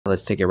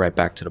Let's take it right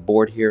back to the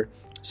board here.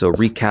 So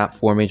recap,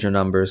 four major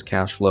numbers,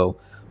 cash flow.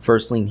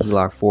 First lien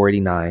HELOC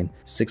 489,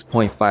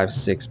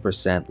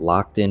 6.56%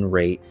 locked in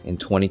rate in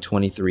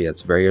 2023.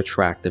 That's very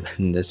attractive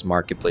in this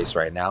marketplace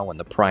right now when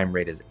the prime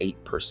rate is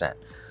 8%.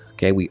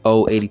 Okay, we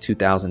owe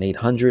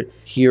 $82,800.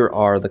 Here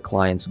are the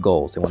client's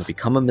goals. They want to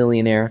become a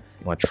millionaire.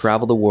 They want to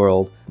travel the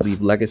world,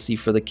 leave legacy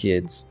for the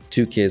kids.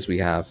 Two kids we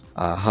have,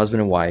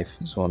 husband and wife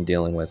is who I'm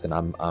dealing with, and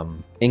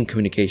I'm in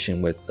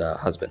communication with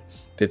husband,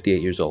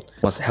 58 years old.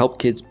 Wants to help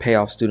kids pay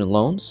off student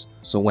loans.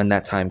 So when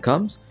that time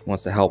comes,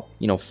 wants to help,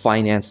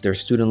 finance their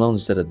student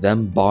loans. Instead of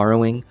them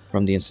borrowing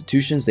from the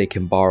institutions, they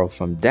can borrow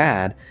from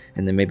dad,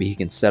 and then maybe he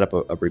can set up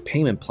a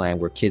repayment plan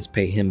where kids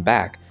pay him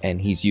back and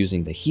he's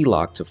using the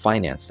HELOC to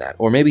finance that.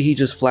 Or maybe he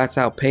just flats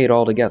out pay it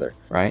all together,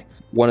 right?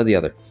 One or the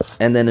other,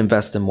 and then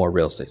invest in more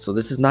real estate. So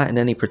this is not in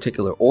any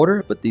particular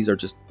order, but these are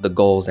just the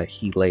goals that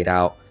he laid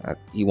out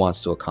he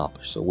wants to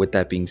accomplish. So with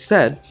that being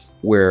said,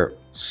 we're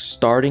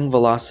starting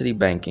Velocity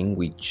Banking.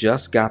 We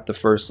just got the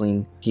first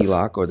lien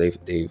HELOC, or they've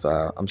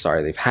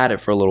had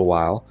it for a little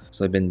while.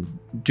 So they've been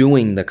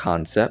doing the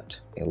concept.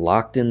 They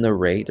locked in the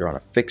rate. They're on a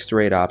fixed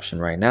rate option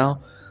right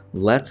now.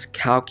 Let's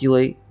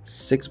calculate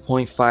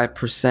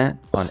 6.5%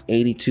 on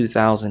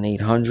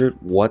 $82,800.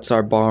 What's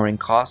our borrowing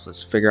cost?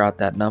 Let's figure out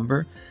that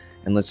number,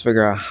 and let's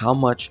figure out how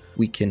much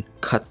we can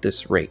cut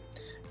this rate.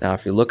 Now,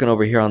 if you're looking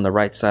over here on the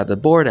right side of the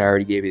board, I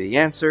already gave you the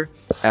answer.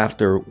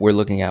 After we're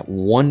looking at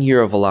 1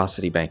 year of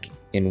Velocity Banking.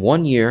 In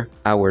 1 year,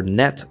 our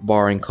net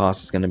borrowing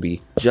cost is going to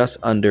be just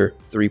under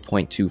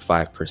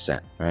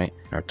 3.25%, right?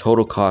 Our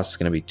total cost is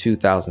going to be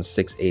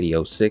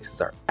 $2,680.06. It's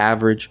our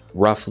average,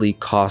 roughly,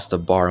 cost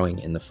of borrowing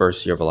in the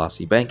first year of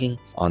Velocity Banking.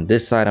 On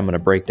this side, I'm going to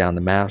break down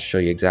the math, show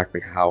you exactly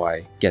how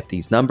I get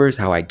these numbers,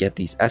 how I get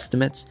these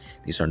estimates.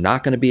 These are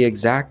not going to be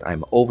exact.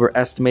 I'm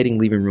overestimating,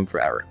 leaving room for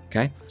error,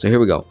 okay? So here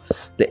we go.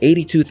 The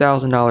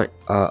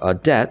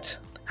 $82,000 debt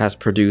has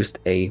produced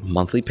a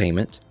monthly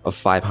payment of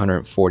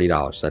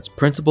 $540. That's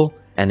principal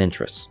and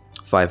interest,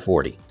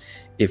 $540.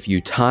 If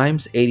you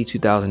times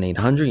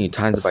 82,800, you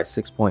times it by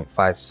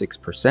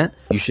 6.56%,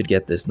 you should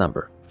get this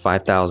number,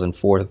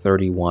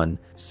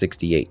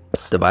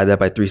 $5,431.68. Divide that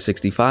by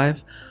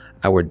 365.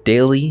 Our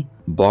daily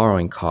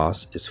borrowing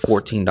cost is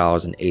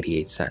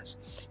 $14.88.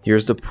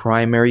 Here's the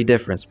primary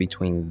difference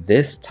between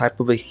this type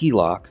of a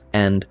HELOC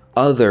and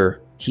other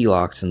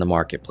HELOCs in the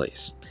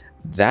marketplace.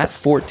 That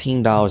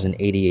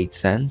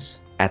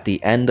 $14.88 at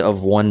the end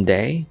of 1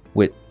 day,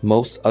 with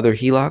most other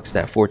HELOCs,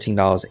 that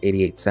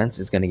 $14.88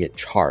 is going to get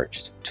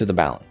charged to the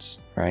balance,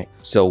 right?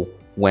 So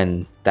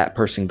when that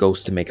person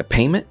goes to make a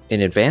payment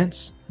in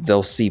advance,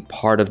 they'll see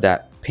part of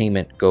that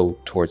payment go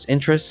towards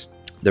interest,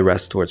 the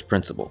rest towards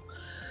principal.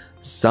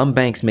 Some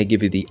banks may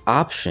give you the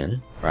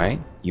option,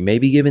 right? You may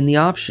be given the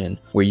option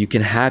where you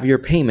can have your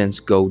payments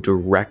go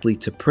directly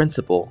to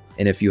principal.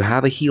 And if you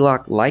have a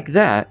HELOC like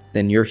that,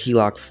 then your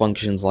HELOC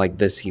functions like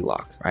this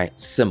HELOC, right?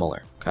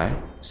 Similar, okay?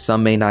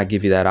 Some may not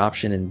give you that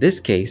option. In this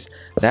case,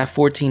 that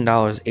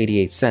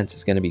 $14.88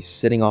 is going to be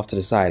sitting off to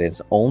the side. It's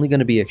only going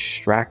to be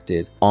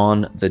extracted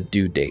on the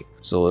due date.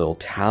 So it'll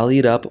tally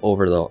it up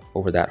over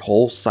that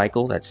whole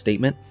cycle, that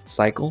statement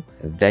cycle,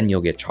 and then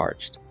you'll get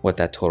charged what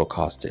that total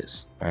cost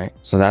is. All right.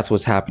 So that's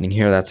what's happening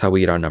here. That's how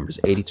we get our numbers.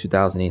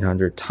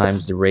 82,800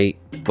 times the rate,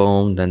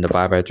 boom, then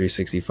divide by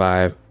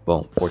 365,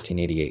 boom,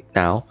 1488.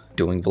 Now,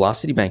 doing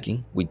Velocity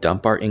Banking, we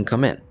dump our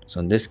income in. So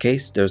in this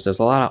case, there's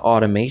a lot of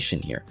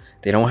automation here.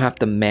 They don't have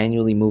to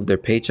manually move their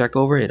paycheck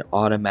over. It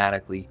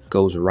automatically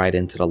goes right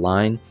into the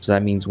line. So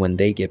that means when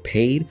they get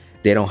paid,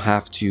 they don't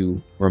have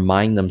to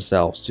remind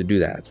themselves to do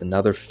that. It's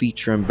another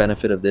feature and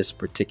benefit of this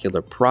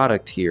particular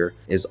product here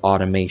is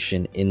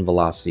automation in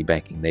Velocity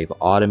Banking. They've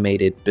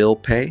automated bill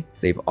pay.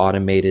 They've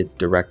automated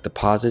direct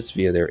deposits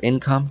via their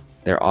income.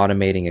 They're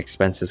automating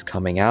expenses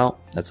coming out.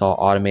 That's all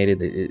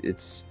automated.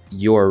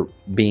 You're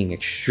being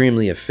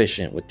extremely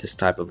efficient with this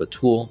type of a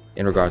tool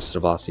in regards to the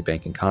Velocity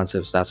Banking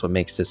concepts. That's what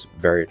makes this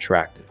very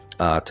attractive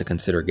to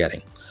consider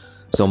getting.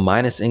 So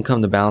minus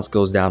income, the balance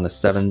goes down to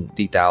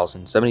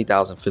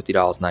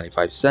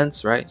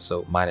 $70,050.95, right?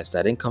 So minus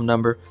that income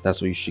number, that's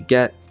what you should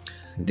get.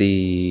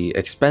 The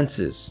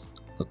expenses,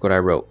 look what I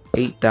wrote,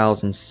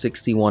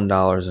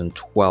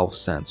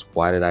 $8,061.12.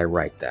 Why did I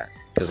write that?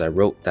 Because I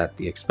wrote that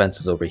the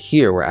expenses over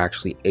here were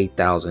actually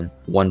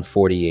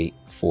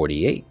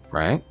 $8,148.48,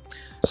 right?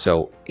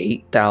 So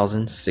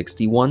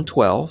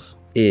 $8,061.12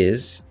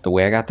 is, the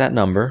way I got that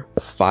number,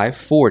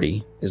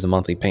 $540 is the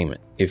monthly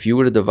payment. If you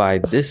were to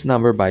divide this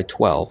number by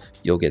 12,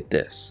 you'll get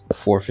this,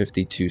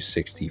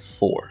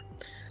 $452.64.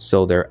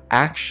 So they're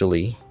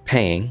actually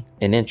paying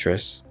in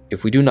interest,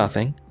 if we do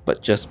nothing,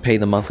 but just pay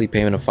the monthly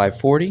payment of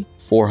 $540,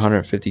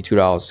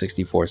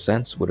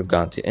 $452.64 would have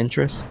gone to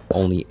interest.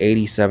 Only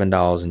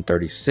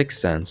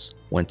 $87.36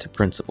 went to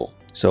principal.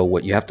 So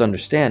what you have to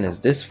understand is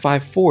this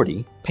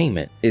 $540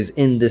 payment is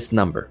in this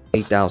number,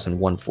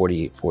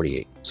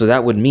 $8,148.48. So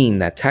that would mean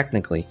that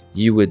technically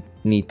you would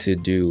need to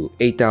do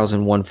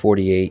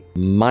 $8,148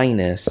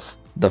 minus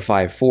the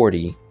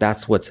 $540.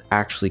 That's what's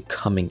actually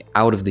coming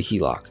out of the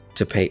HELOC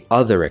to pay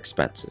other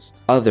expenses,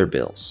 other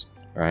bills.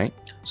 All right?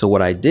 So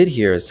what I did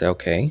here is say,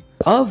 okay,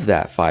 of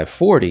that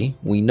 540,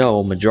 we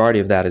know majority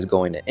of that is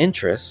going to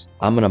interest.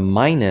 I'm going to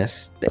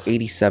minus the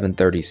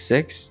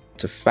 8736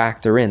 to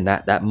factor in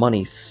that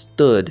money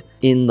stood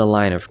in the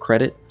line of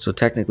credit. So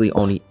technically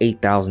only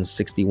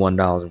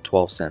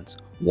 $8,061.12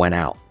 went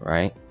out,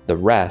 right? The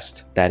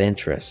rest, that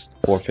interest,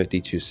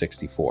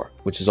 452.64,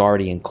 which is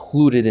already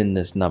included in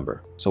this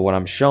number. So what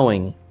I'm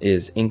showing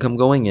is income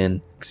going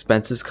in,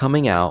 expenses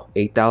coming out,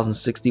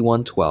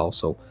 $8,061.12.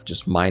 So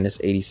just minus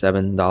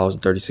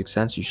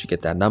 $87.36. You should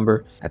get that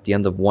number at the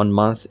end of 1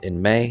 month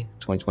in May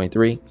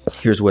 2023.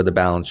 Here's where the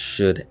balance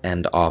should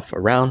end off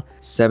around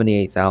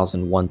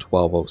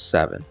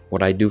 $78,112.07.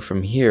 What I do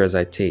from here is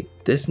I take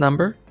this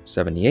number,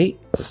 78,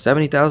 the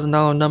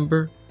 $70,000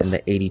 number, and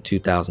the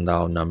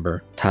 $82,000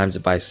 number, times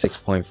it by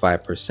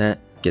 6.5%,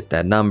 get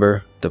that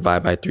number,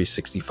 divide by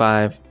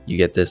 365, you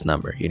get this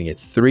number. You're gonna get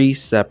 3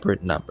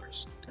 separate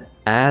numbers.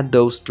 Add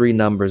those 3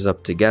 numbers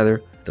up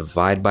together,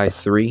 divide by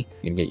 3,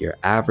 you're gonna get your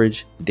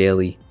average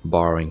daily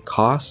borrowing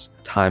costs,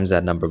 times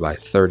that number by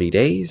 30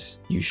 days,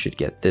 you should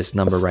get this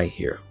number right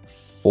here,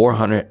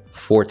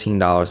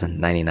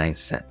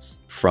 $414.99.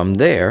 From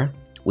there,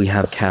 we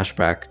have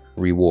cashback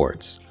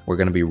rewards. We're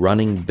going to be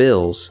running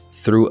bills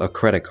through a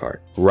credit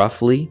card.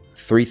 Roughly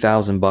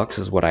 $3,000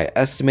 is what I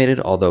estimated,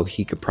 although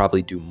he could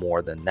probably do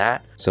more than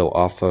that. So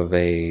off of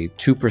a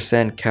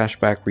 2%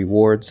 cashback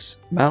rewards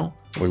amount,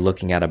 we're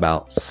looking at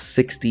about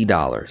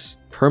 $60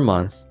 per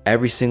month,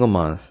 every single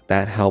month.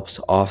 That helps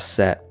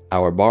offset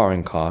our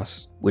borrowing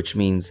costs, which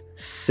means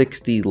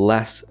 $60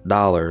 less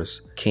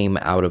came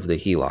out of the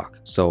Heloc.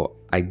 So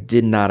I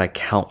did not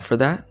account for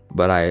that,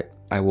 but I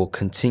will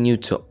continue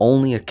to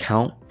only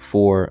account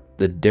for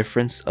the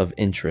difference of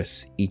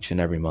interest each and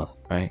every month,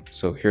 right?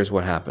 So here's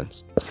what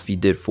happens. If you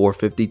did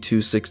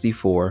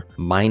 452.64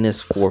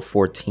 minus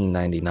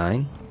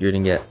 414.99, you're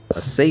gonna get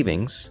a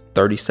savings,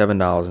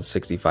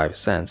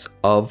 $37.65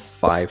 of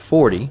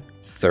 540.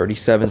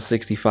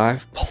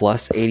 37.65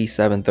 plus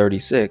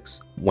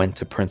 87.36 went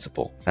to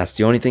principal. That's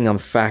the only thing I'm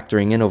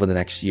factoring in over the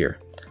next year.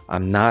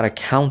 I'm not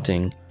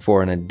accounting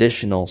for an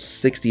additional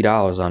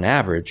 $60 on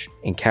average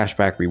in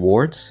cashback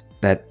rewards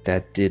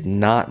that did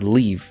not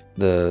leave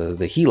the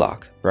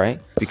Heloc,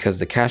 right? Because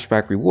the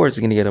cashback rewards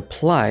are going to get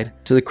applied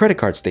to the credit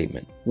card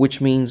statement,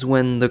 which means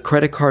when the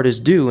credit card is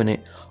due and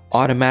it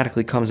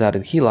automatically comes out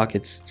of the Heloc,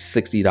 it's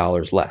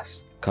 $60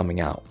 less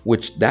coming out,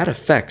 which that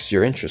affects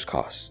your interest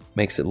costs,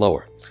 makes it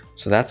lower.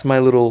 So that's my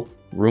little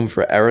room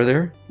for error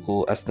there,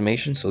 little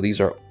estimation. So these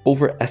are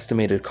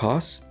overestimated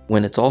costs.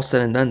 When it's all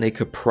said and done, they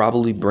could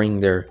probably bring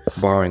their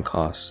borrowing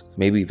costs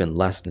maybe even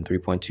less than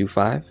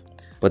 3.25.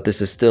 But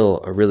this is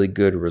still a really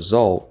good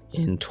result.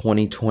 In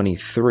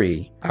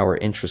 2023, our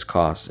interest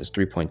cost is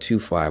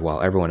 3.25,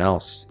 while everyone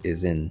else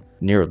is in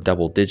near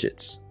double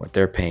digits what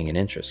they're paying in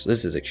interest. So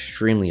this is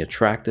extremely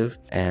attractive,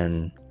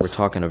 and we're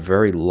talking a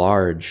very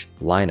large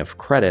line of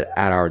credit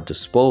at our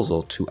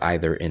disposal to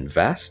either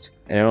invest,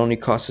 and it only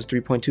costs us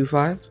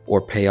 3.25,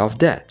 or pay off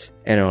debt,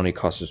 and it only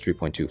costs us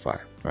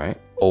 3.25, right?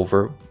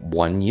 Over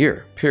 1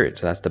 year period.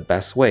 So that's the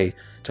best way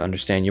to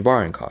understand your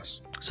borrowing costs.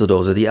 So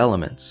those are the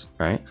elements,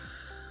 right?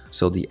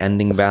 So the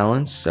ending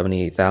balance,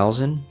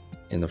 $78,000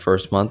 in the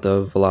first month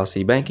of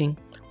Velocity Banking.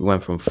 We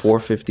went from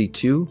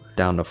 452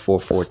 down to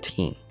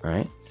 414,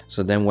 right?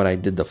 So then what I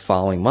did the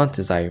following month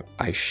is I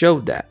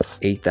showed that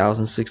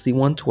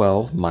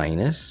 8,061.12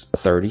 minus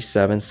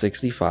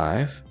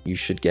 37.65, you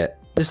should get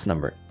this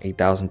number,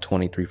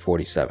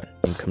 8,023.47.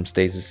 Income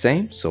stays the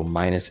same, so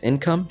minus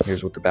income,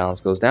 here's what the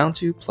balance goes down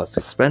to, plus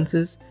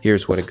expenses,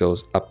 here's what it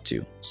goes up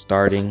to.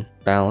 Starting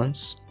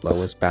balance,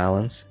 lowest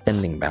balance,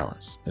 ending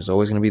balance. There's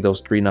always going to be those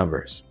 3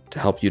 numbers to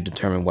help you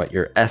determine what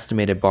your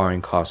estimated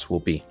borrowing costs will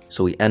be.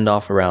 So we end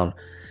off around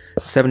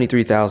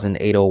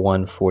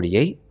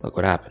 $73,801.48. Look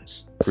what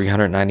happens.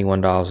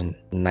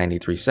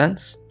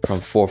 $391.93 from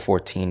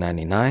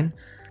 $414.99.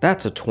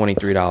 That's a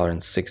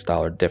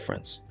 $23.06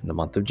 difference in the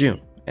month of June.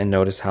 And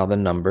notice how the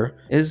number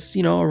is,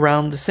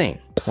 around the same.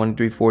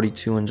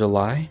 $23.42 in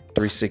July,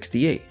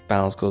 $368.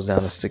 Balance goes down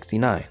to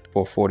 $69.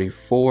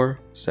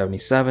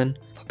 $444.77.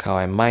 Look how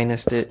I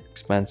minused it.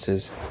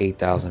 Expenses,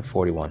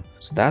 $8,041.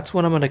 So that's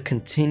what I'm going to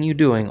continue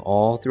doing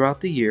all throughout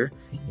the year.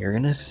 You're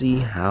going to see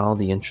how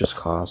the interest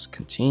cost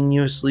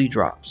continuously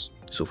drops.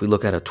 So if we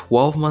look at a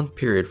 12-month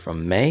period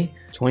from May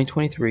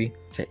 2023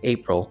 to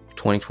April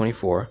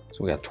 2024,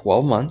 so we got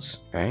 12 months,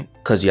 right?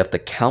 Because you have to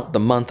count the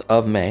month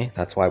of May.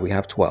 That's why we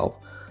have 12.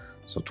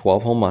 So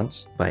 12 whole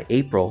months. By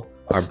April,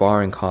 our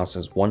borrowing cost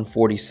is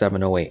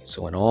 $147.08.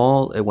 So it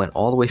went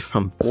all the way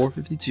from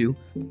 452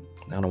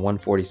 down to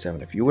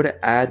 147. If you were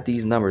to add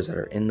these numbers that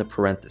are in the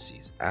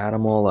parentheses, add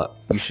them all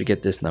up, you should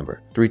get this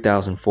number,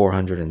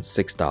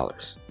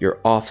 $3,406. Your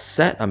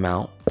offset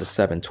amount, the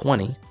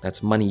 $720,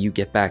 that's money you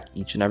get back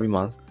each and every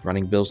month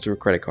running bills through a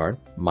credit card,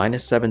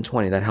 minus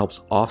 $720, that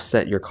helps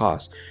offset your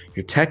costs.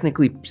 You're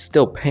technically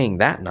still paying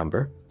that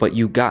number, but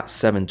you got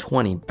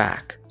 $720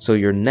 back. So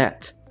your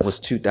net was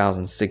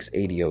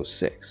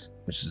 $2,680.06,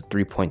 which is a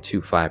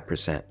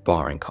 3.25%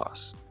 borrowing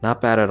cost.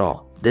 Not bad at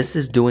all. This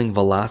is doing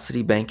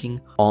velocity banking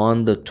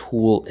on the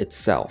tool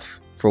itself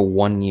for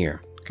 1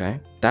 year, okay?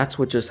 That's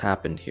what just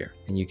happened here.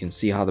 And you can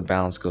see how the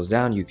balance goes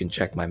down. You can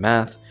check my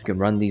math. You can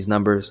run these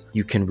numbers.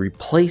 You can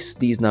replace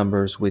these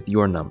numbers with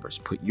your numbers.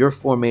 Put your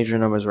 4 major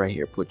numbers right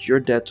here. Put your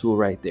debt tool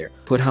right there.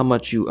 Put how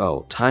much you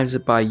owe. Times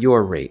it by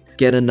your rate.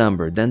 Get a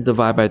number. Then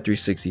divide by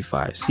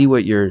 365. See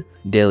what your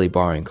daily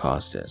borrowing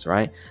cost is,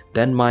 right?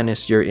 Then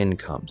minus your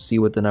income. See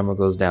what the number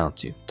goes down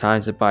to.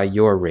 Times it by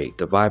your rate.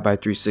 Divide by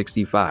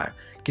 365.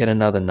 Get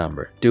another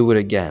number. Do it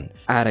again.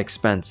 Add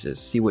expenses.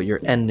 See what your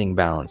ending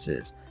balance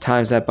is.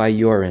 Times that by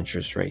your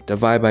interest rate.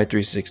 Divide by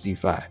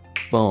 365.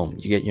 Boom.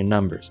 You get your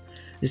numbers.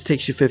 This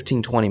takes you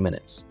 15-20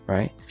 minutes,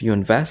 right? If you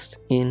invest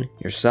in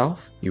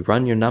yourself, you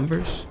run your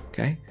numbers,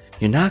 okay?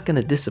 You're not going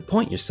to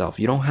disappoint yourself.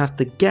 You don't have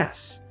to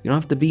guess. You don't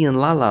have to be in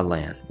la-la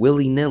land,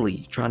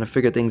 willy-nilly, trying to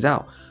figure things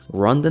out.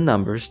 Run the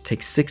numbers.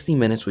 Take 60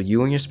 minutes with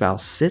you and your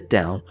spouse. Sit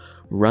down.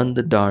 Run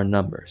the darn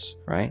numbers,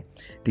 right?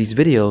 These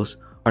videos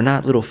are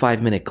not little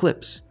 5-minute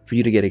clips for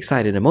you to get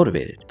excited and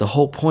motivated. The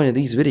whole point of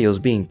these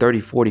videos being 30,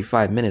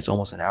 45 minutes,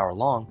 almost an hour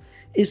long,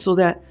 is so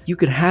that you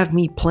could have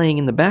me playing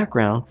in the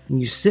background and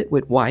you sit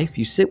with wife,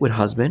 you sit with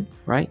husband,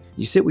 right?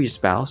 You sit with your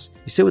spouse,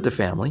 you sit with the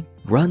family,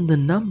 run the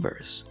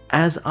numbers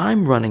as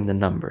I'm running the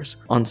numbers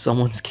on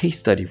someone's case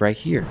study right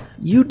here.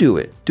 You do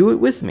it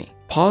with me.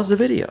 Pause the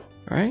video,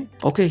 right?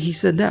 Okay, he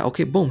said that.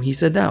 Okay, boom, he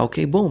said that.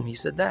 Okay, boom, he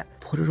said that.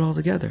 Put it all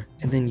together.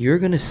 And then you're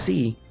gonna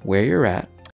see where you're at,